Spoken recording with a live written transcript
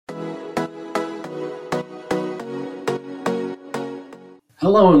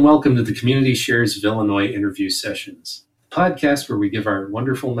Hello and welcome to the Community Shares of Illinois interview sessions, a podcast where we give our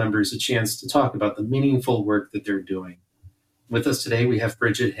wonderful members a chance to talk about the meaningful work that they're doing. With us today, we have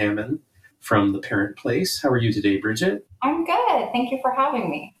Bridgett Hammen from the Parent Place. How are you today, Bridgett? I'm good. Thank you for having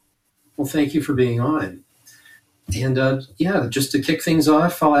me. Well, thank you for being on. And just to kick things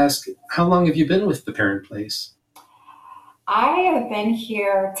off, I'll ask, how long have you been with the Parent Place? I have been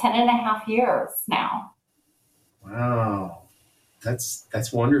here 10 and a half years now. Wow.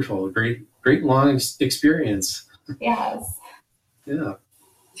 That's wonderful. Great long experience. Yes. Yeah.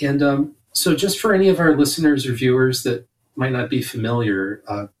 And so just for any of our listeners or viewers that might not be familiar,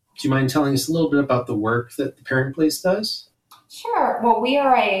 do you mind telling us a little bit about the work that the Parent Place does? Sure. Well, we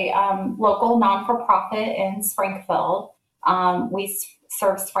are a local non-for-profit in Springfield. We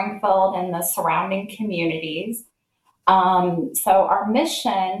serve Springfield and the surrounding communities. So our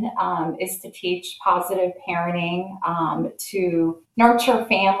mission is to teach positive parenting, to nurture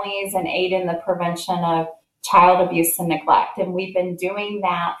families and aid in the prevention of child abuse and neglect. And we've been doing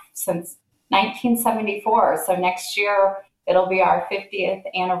that since 1974. So next year, it'll be our 50th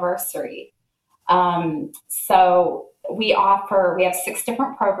anniversary. So we have 6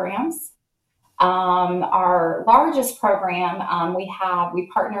 different programs. Our largest program, we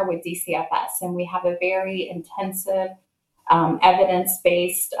partner with DCFS, and we have a very intensive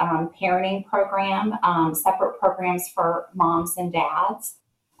evidence-based parenting program, separate programs for moms and dads.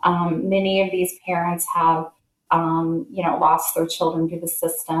 Many of these parents have, lost their children to the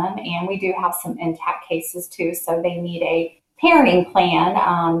system, and we do have some intact cases too, so they need a parenting plan,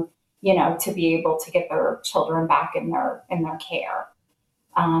 to be able to get their children back in their care.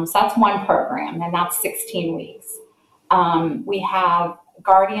 So that's one program, and that's 16 weeks. We have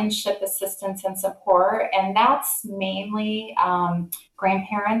guardianship assistance and support, and that's mainly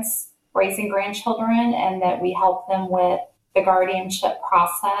grandparents raising grandchildren, and that we help them with the guardianship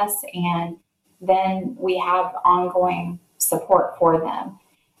process, and then we have ongoing support for them.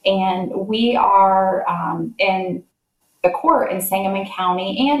 And we are in the court in Sangamon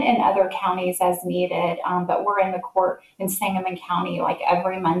County and in other counties as needed, but we're in the court in Sangamon County like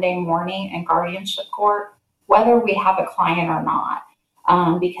every Monday morning in guardianship court, whether we have a client or not,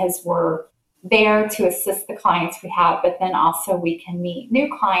 because we're there to assist the clients we have, but then also we can meet new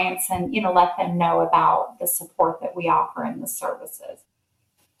clients and let them know about the support that we offer and the services.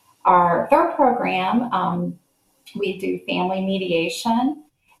 Our third program, we do family mediation,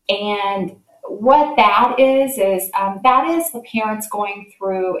 and what that is the parents going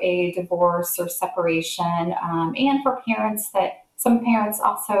through a divorce or separation, and for parents that some parents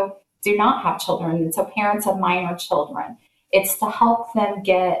also do not have children, and so parents of minor children. It's to help them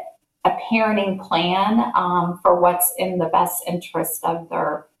get a parenting plan for what's in the best interest of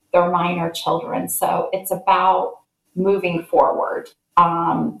their minor children. So it's about moving forward.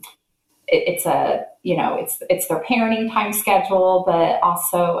 It's their parenting time schedule, but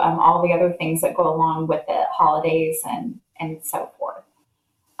also all the other things that go along with it, holidays and so forth.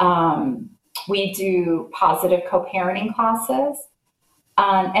 We do positive co-parenting classes,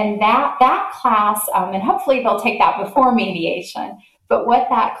 and that class, and hopefully they'll take that before mediation. But what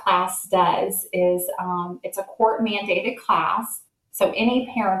that class does is it's a court-mandated class. So any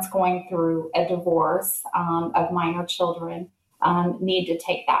parents going through a divorce of minor children need to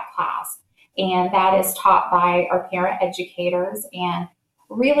take that class. And that is taught by our parent educators. And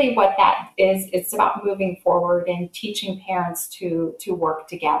really what that is, it's about moving forward and teaching parents to work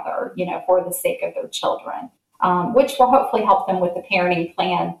together, for the sake of their children, which will hopefully help them with the parenting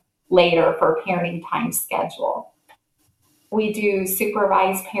plan later for a parenting time schedule. We do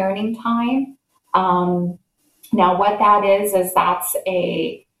supervised parenting time. Now what that is that's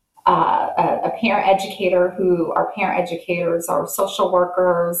a parent educator our parent educators are social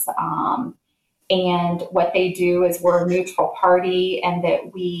workers, and what they do is we're a neutral party, and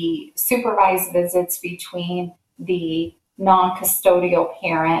that we supervise visits between the non-custodial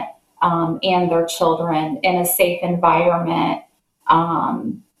parent and their children in a safe environment,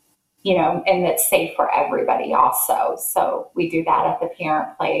 and that's safe for everybody also. So we do that at the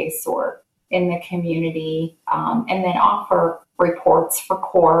Parent Place or in the community, and then offer reports for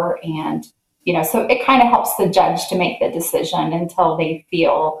court. And, so it kind of helps the judge to make the decision until they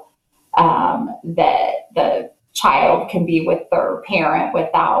feel that the child can be with their parent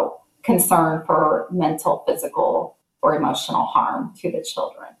without concern for mental, physical, or emotional harm to the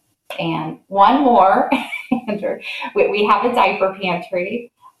children. And one more, we have a diaper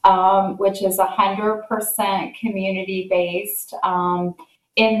pantry, which is 100% community-based.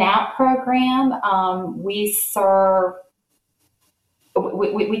 In that program, we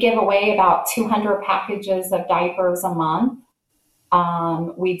give away about 200 packages of diapers a month.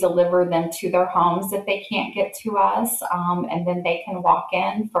 We deliver them to their homes if they can't get to us, and then they can walk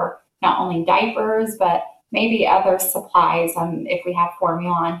in for not only diapers, but maybe other supplies. If we have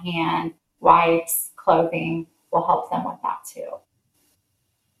formula on hand, wipes, clothing, we'll help them with that too.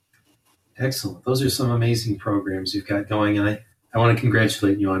 Excellent. Those are some amazing programs you've got going, and I want to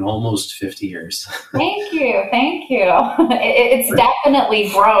congratulate you on almost 50 years. Thank you. Thank you. It's definitely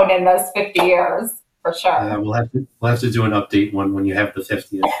grown in those 50 years, for sure. Yeah, we'll have to do an update one when you have the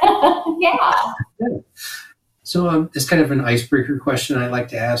 50th. Yeah. So it's kind of an icebreaker question I like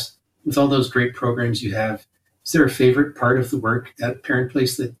to ask. With all those great programs you have, is there a favorite part of the work at Parent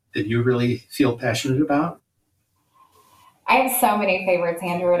Place that you really feel passionate about? I have so many favorites,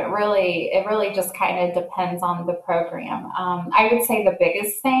 Andrew, and it really just kind of depends on the program. I would say the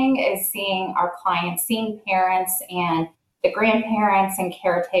biggest thing is seeing our clients, seeing parents and the grandparents and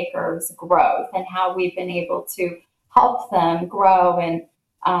caretakers growth, and how we've been able to help them grow and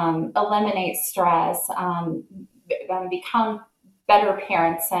eliminate stress, become better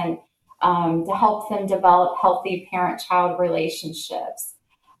parents, and to help them develop healthy parent-child relationships.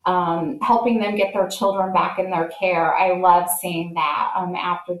 Helping them get their children back in their care. I love seeing that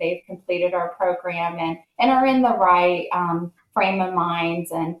after they've completed our program and are in the right frame of mind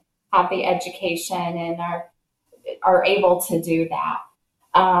and have the education and are able to do that.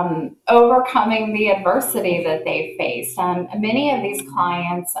 Overcoming the adversity that they face. Many of these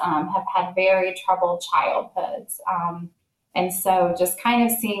clients have had very troubled childhoods. And so just kind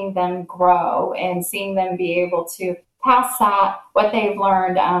of seeing them grow and seeing them be able to pass that, what they've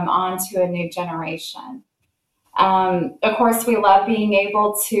learned, on to a new generation. Of course, we love being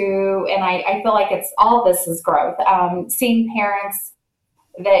able to, and I feel like it's all this is growth, seeing parents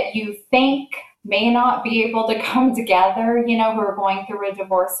that you think may not be able to come together, who are going through a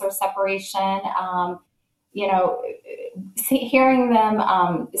divorce or separation, hearing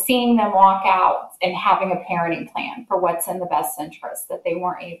them, seeing them walk out and having a parenting plan for what's in the best interest that they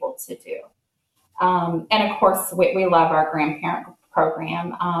weren't able to do. And of course, we love our grandparent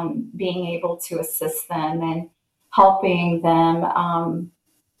program, being able to assist them and helping them,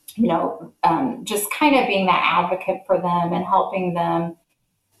 just kind of being that advocate for them and helping them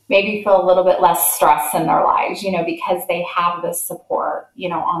maybe feel a little bit less stress in their lives, because they have this support,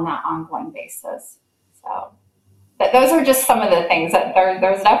 on that ongoing basis. So those are just some of the things that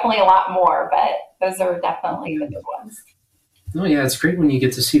there's definitely a lot more, but those are definitely the good ones. Oh yeah, it's great when you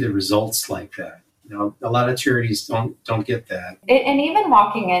get to see the results like that. A lot of charities don't get that. And even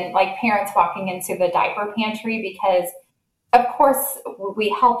walking in, like parents walking into the diaper pantry, because of course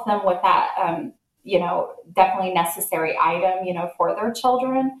we help them with that, definitely necessary item, for their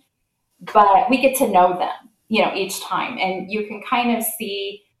children, but we get to know them, each time. And you can kind of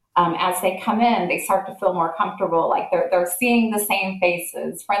see, as they come in, they start to feel more comfortable. Like they're seeing the same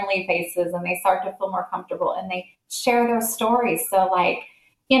faces, friendly faces, and they start to feel more comfortable and they share their stories. So like,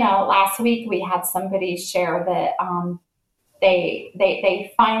 last week we had somebody share that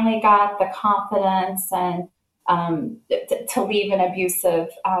they finally got the confidence and to leave an abusive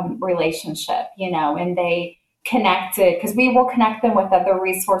relationship, and they connected, because we will connect them with other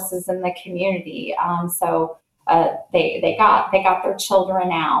resources in the community. So they got their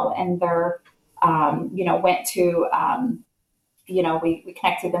children out, and they're went to we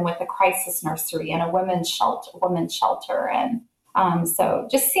connected them with a crisis nursery and a women's shelter, and so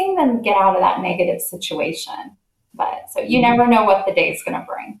just seeing them get out of that negative situation. But so you never know what the day is going to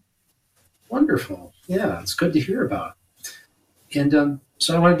bring. Wonderful. Yeah, it's good to hear about. And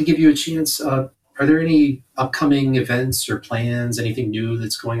so I wanted to give you a chance. Are there any upcoming events or plans, anything new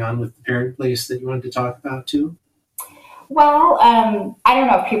that's going on with the Parent Place that you wanted to talk about too? Well, I don't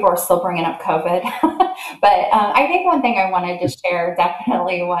know if people are still bringing up COVID, but I think one thing I wanted to share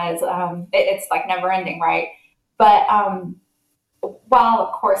definitely was it's like never ending, right? But while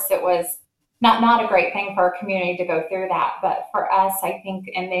of course it was not a great thing for our community to go through that, but for us, I think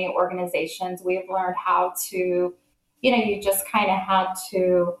in many organizations, we've learned how to, you just kind of have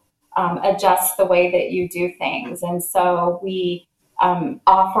to adjust the way that you do things. And so we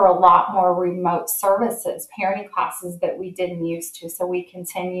offer a lot more remote services, parenting classes that we didn't used to. So we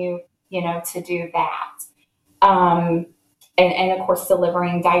continue, to do that. And of course,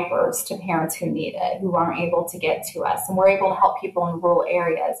 delivering diapers to parents who need it, who aren't able to get to us. And we're able to help people in rural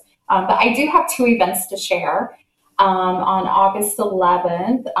areas. But I do have two events to share. On August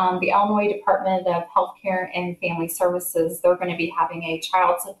 11th, the Illinois Department of Healthcare and Family Services, they're going to be having a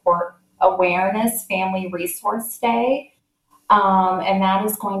Child Support Awareness Family Resource Day. And that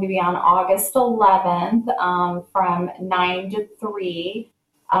is going to be on August 11th from 9 to 3.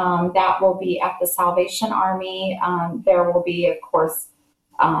 That will be at the Salvation Army. There will be, of course,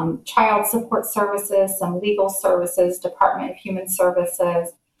 child support services, some legal services, Department of Human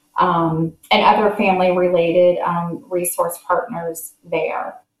Services, and other family-related resource partners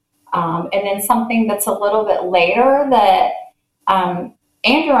there. And then something that's a little bit later that,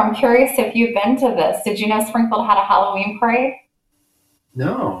 Andrew, I'm curious if you've been to this. Did you know Springfield had a Halloween parade?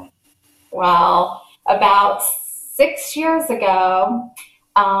 No. Well, about 6 years ago,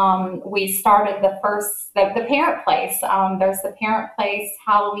 we started the Parent Place. There's the Parent Place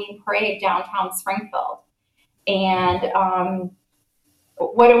Halloween parade downtown Springfield. And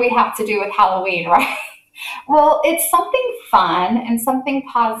what do we have to do with Halloween, right? Well, it's something fun and something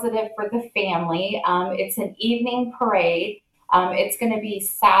positive for the family. It's an evening parade. It's going to be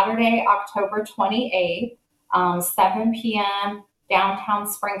Saturday, October 28th, 7 p.m., downtown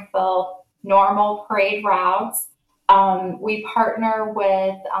Springfield, normal parade routes. We partner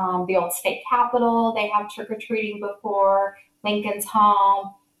with the old state capitol. They have trick-or-treating before, Lincoln's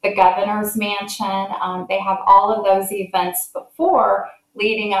home, the governor's mansion. They have all of those events before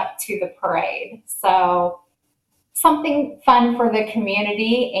leading up to the parade. So something fun for the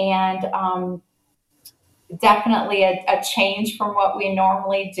community, and definitely a change from what we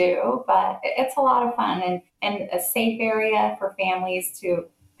normally do, but it's a lot of fun and a safe area for families to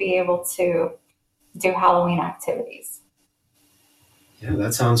be able to do Halloween activities. Yeah,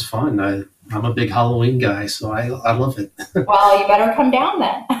 that sounds fun. I'm a big Halloween guy, so I love it. Well, you better come down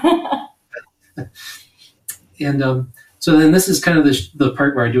then. And so then this is kind of the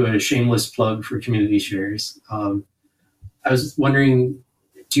part where I do a shameless plug for community shares. I was wondering,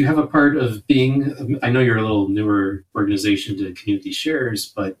 do you have a part of being, I know you're a little newer organization to community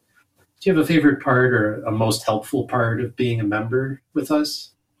shares, but do you have a favorite part or a most helpful part of being a member with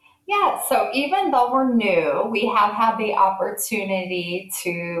us? Yeah, so even though we're new, we have had the opportunity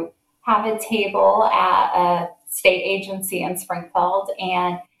to have a table at a state agency in Springfield,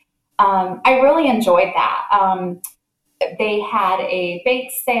 and I really enjoyed that. They had a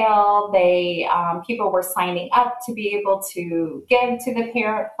bake sale. People were signing up to be able to give to the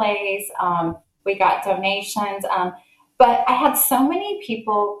Parent Place. We got donations. But I had so many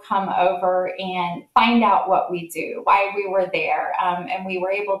people come over and find out what we do, why we were there, and we were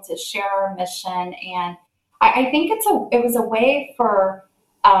able to share our mission. And I think it was a way for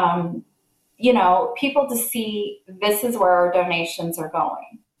people to see this is where our donations are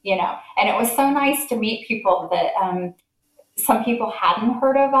going. And it was so nice to meet people that some people haven't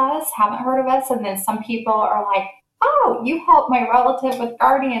heard of us, and then some people are like, "Oh, you helped my relative with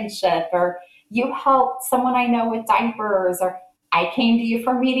guardianship," or "You helped someone I know with diapers," or "I came to you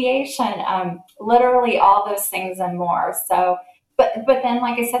for mediation." Literally all those things and more. So, but then,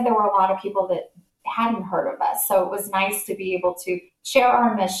 like I said, there were a lot of people that hadn't heard of us. So it was nice to be able to share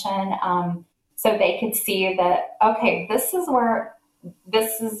our mission, so they could see that, okay, this is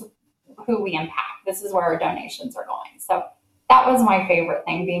who we impact. This is where our donations are going. So that was my favorite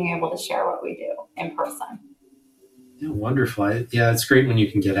thing, being able to share what we do in person. Yeah, wonderful. It's great when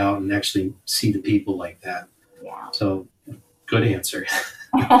you can get out and actually see the people like that. Yeah. So good answer.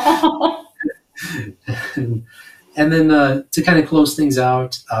 and then to kind of close things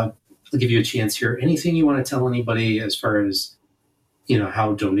out, I'll give you a chance here. Anything you want to tell anybody as far as,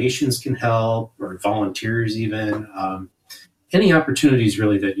 how donations can help, or volunteers even, any opportunities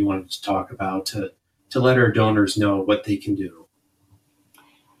really that you wanted to talk about to let our donors know what they can do?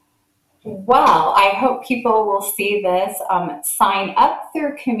 Well, I hope people will see this. Sign up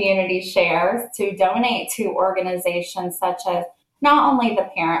through community shares to donate to organizations such as not only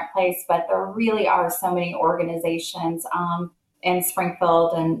the Parent Place, but there really are so many organizations in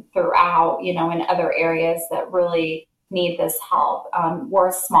Springfield and throughout, in other areas that really need this help. We're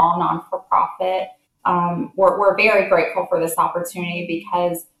a small non-for-profit. We're very grateful for this opportunity,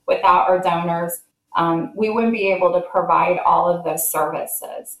 because without our donors, we wouldn't be able to provide all of those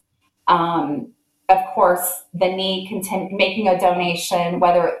services. Of course, the need making a donation,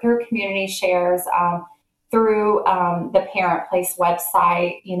 whether through community shares, through the Parent Place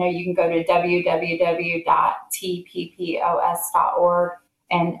website. You can go to www.tppos.org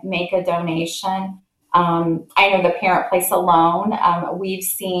and make a donation. I know the Parent Place alone, we've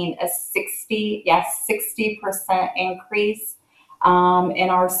seen a 60% increase in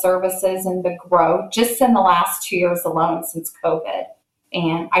our services and the growth just in the last 2 years alone since COVID.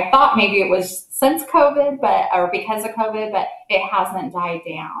 And I thought maybe it was since COVID, or because of COVID, but it hasn't died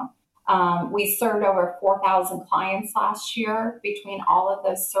down. We served over 4,000 clients last year between all of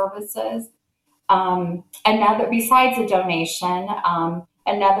those services. Besides a donation,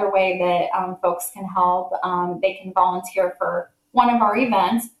 another way that folks can help, they can volunteer for one of our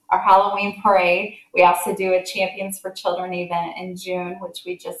events, our Halloween parade. We also do a Champions for Children event in June, which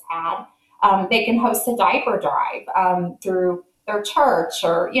we just had. They can host a diaper drive through their church,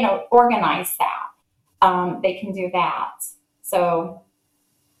 or organize that. They can do that. So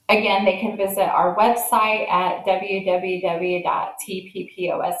again, they can visit our website at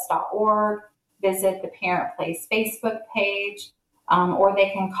www.tppos.org, visit the Parent Place Facebook page, or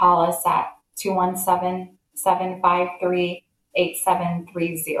they can call us at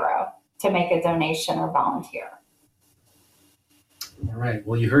 217-753-8730 to make a donation or volunteer. All right.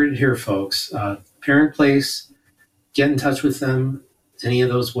 Well, you heard it here, folks. Parent Place, get in touch with them any of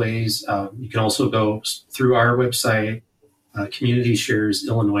those ways. You can also go through our website,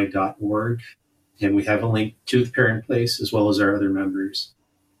 communitysharesillinois.org, and we have a link to the Parent Place as well as our other members.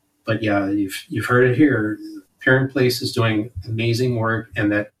 But yeah, you've heard it here. Parent Place is doing amazing work,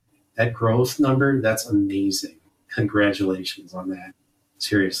 and that growth number, that's amazing. Congratulations on that.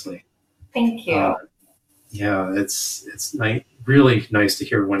 Seriously. Thank you. Yeah, it's really nice to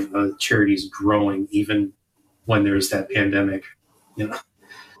hear when a charity is growing, even when there's that pandemic.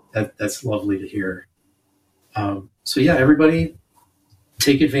 That's lovely to hear. So yeah, everybody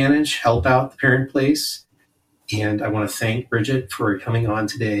take advantage, help out the Parent Place. And I want to thank Bridgett for coming on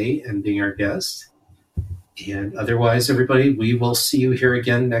today and being our guest. And otherwise, everybody, we will see you here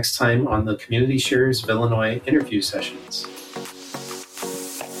again next time on the Community Shares of Illinois interview sessions.